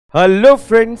Hello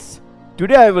friends,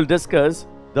 today I will discuss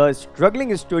the struggling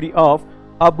story of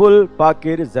Abul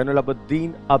Pakir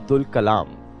Zainulabuddin Abdul Kalam.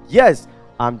 Yes,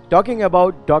 I'm talking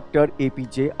about Dr.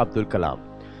 APJ Abdul Kalam.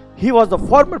 He was the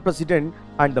former president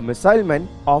and the missile man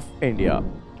of India.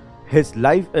 His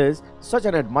life is such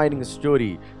an admiring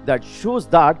story that shows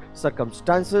that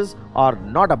circumstances are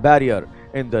not a barrier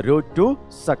in the road to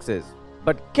success,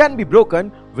 but can be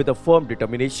broken with a firm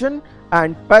determination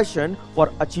and passion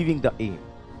for achieving the aim.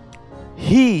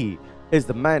 He is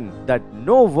the man that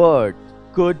no word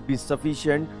could be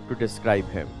sufficient to describe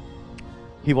him.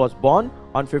 He was born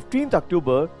on 15th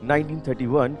October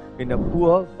 1931 in a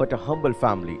poor but a humble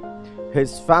family.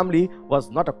 His family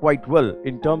was not quite well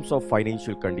in terms of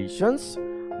financial conditions,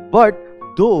 but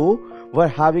though were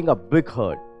having a big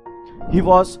herd. He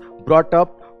was brought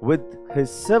up with his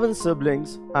 7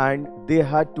 siblings and they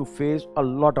had to face a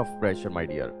lot of pressure, my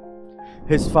dear.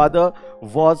 His father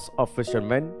was a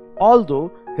fisherman.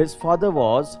 Although his father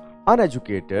was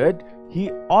uneducated,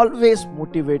 he always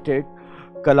motivated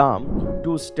Kalam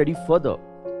to study further.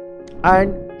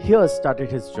 And here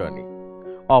started his journey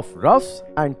of roughs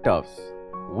and toughs,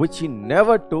 which he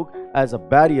never took as a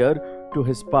barrier to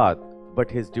his path, but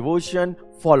his devotion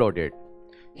followed it.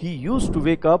 He used to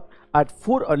wake up at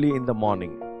 4 early in the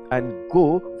morning and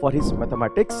go for his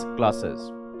mathematics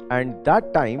classes. And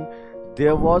that time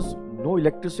there was no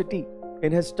electricity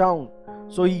in his town.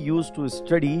 So he used to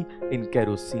study in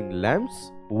kerosene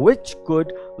lamps, which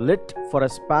could lit for a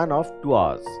span of 2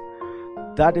 hours.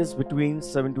 That is between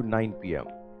 7 to 9 p.m.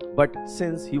 But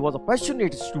since he was a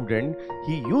passionate student,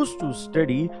 he used to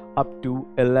study up to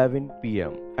 11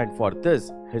 p.m. And for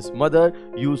this, his mother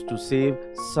used to save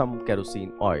some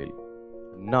kerosene oil.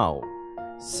 Now,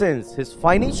 since his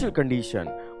financial condition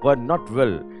were not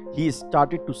well, he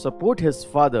started to support his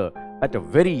father at a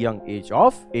very young age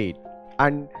of 8.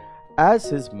 And as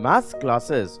his maths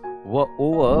classes were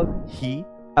over, he,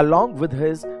 along with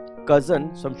his cousin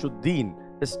Samshuddin,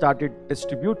 started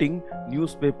distributing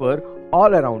newspaper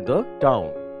all around the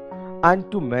town. And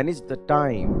to manage the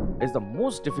time is the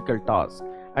most difficult task.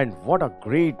 And what a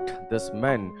great this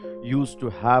man used to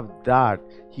have that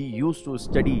he used to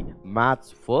study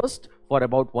maths first for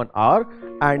about 1 hour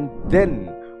and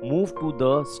then move to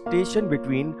the station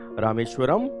between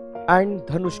Rameshwaram and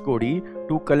Dhanushkodi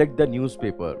to collect the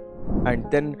newspaper and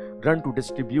then run to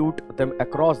distribute them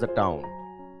across the town.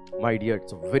 My dear,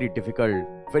 it's a very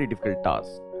difficult task.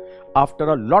 After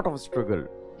a lot of struggle,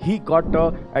 he got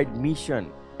an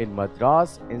admission in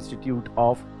Madras Institute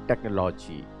of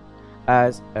Technology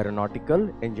as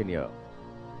aeronautical engineer.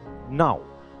 Now,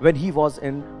 when he was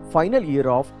in final year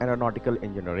of aeronautical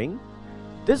engineering,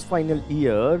 this final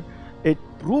year, it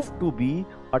proved to be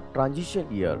a transition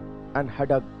year and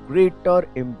had a greater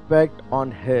impact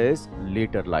on his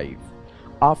later life.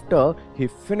 After he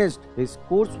finished his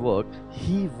coursework,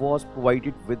 he was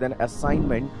provided with an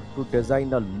assignment to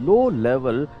design a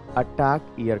low-level attack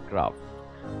aircraft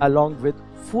along with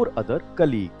 4 other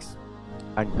colleagues.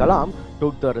 And Kalam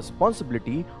took the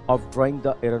responsibility of drawing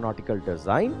the aeronautical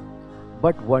design.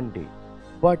 But one day,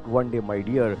 my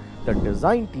dear, the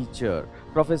design teacher,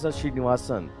 Professor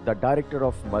Srinivasan, the director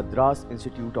of Madras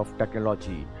Institute of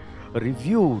Technology,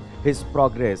 reviewed his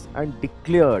progress and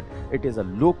declared it is a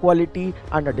low quality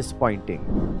and a disappointing.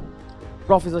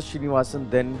 Professor Srinivasan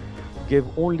then gave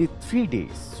only 3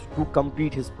 days to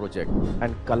complete his project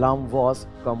and Kalam was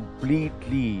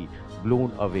completely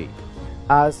blown away.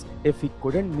 As if he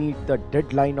couldn't meet the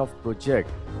deadline of project,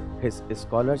 his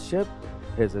scholarship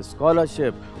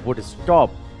would stop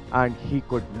and he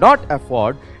could not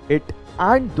afford it,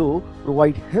 and though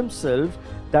provide himself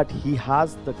that he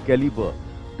has the caliber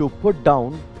to put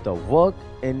down the work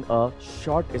in a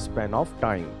short span of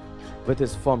time. With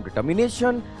his firm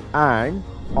determination, and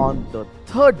on the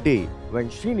 3rd day when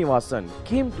Srinivasan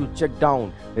came to check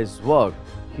down his work,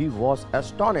 he was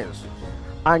astonished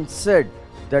and said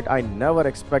that I never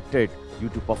expected you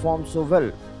to perform so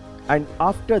well. And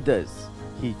after this,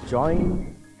 he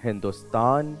joined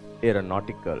Hindustan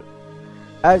Aeronautical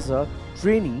as a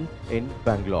trainee in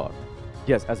Bangalore.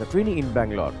 Yes, as a trainee in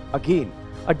Bangalore. Again,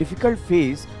 a difficult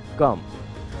phase come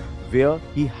where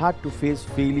he had to face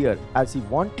failure as he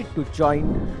wanted to join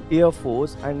Air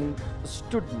Force and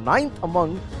stood 9th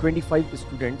among 25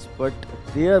 students, but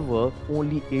there were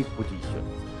only 8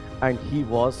 positions and he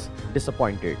was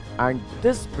disappointed, and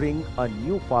this bring a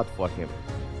new path for him.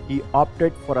 He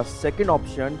opted for a second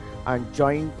option and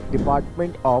joined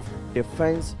Department of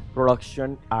Defense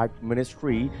Production at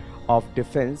Ministry of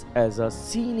Defense as a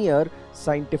senior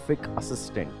scientific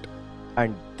assistant.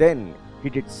 And then he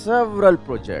did several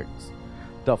projects.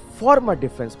 The former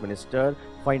defense minister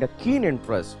find a keen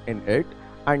interest in it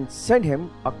and send him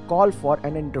a call for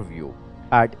an interview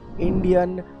at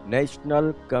Indian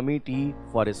National Committee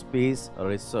for Space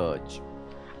Research.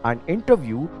 An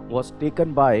interview was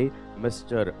taken by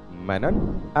Mr.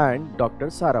 Menon and Dr.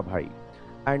 Sarabhai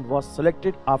and was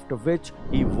selected, after which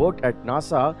he worked at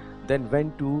NASA, then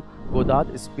went to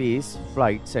Goddard Space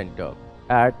Flight Center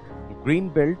at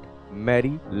Greenbelt,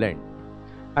 Maryland.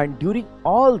 And during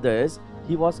all this,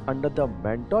 he was under the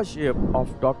mentorship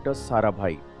of Dr.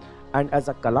 Sarabhai. And as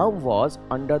a Kalam was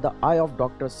under the eye of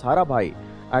Dr. Sarabhai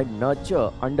and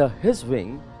nurture under his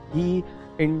wing, he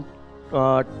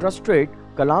trusted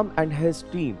Kalam and his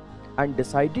team and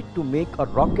decided to make a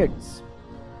rockets,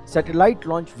 satellite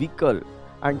launch vehicle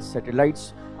and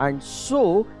satellites, and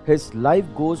so his life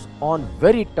goes on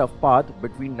very tough path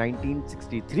between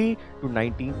 1963 to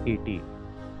 1980.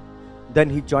 Then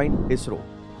he joined ISRO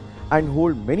and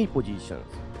hold many positions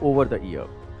over the year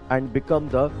and become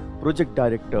the project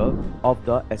director of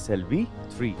the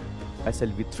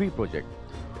SLV-3 project.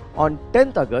 On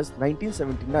 10th August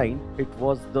 1979, it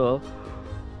was the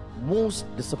most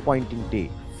disappointing day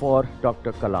for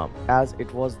Dr. Kalam, as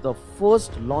it was the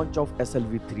first launch of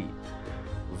SLV-3,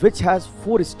 which has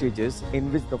 4 stages,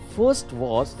 in which the first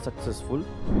was successful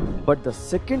but the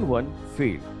second one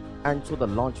failed, and so the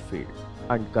launch failed,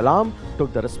 and Kalam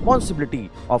took the responsibility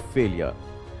of failure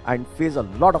and faced a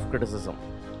lot of criticism.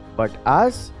 But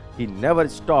as he never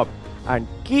stopped and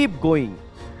keep going,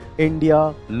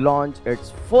 India launched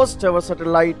its first ever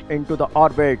satellite into the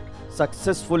orbit,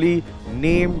 successfully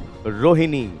named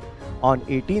Rohini, on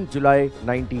 18th July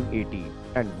 1980.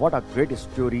 And what a great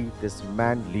story this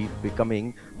man lived,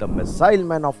 becoming the missile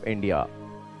man of India.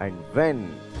 And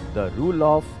when the rule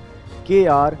of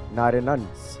K.R.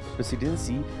 Narayanan's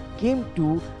presidency came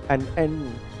to an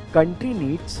end, country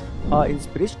needs an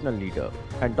inspirational leader,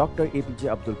 and Dr. APJ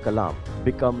Abdul Kalam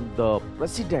became the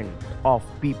president of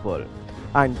people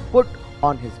and put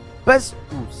on his best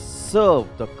to serve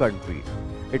the country.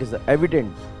 It is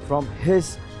evident from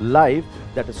his life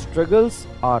that the struggles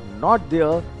are not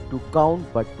there to count,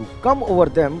 but to come over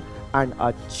them and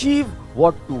achieve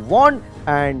what to want,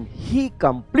 and he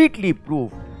completely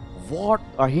proved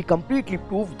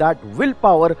that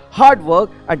willpower, hard work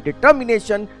and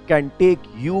determination can take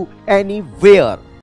you anywhere.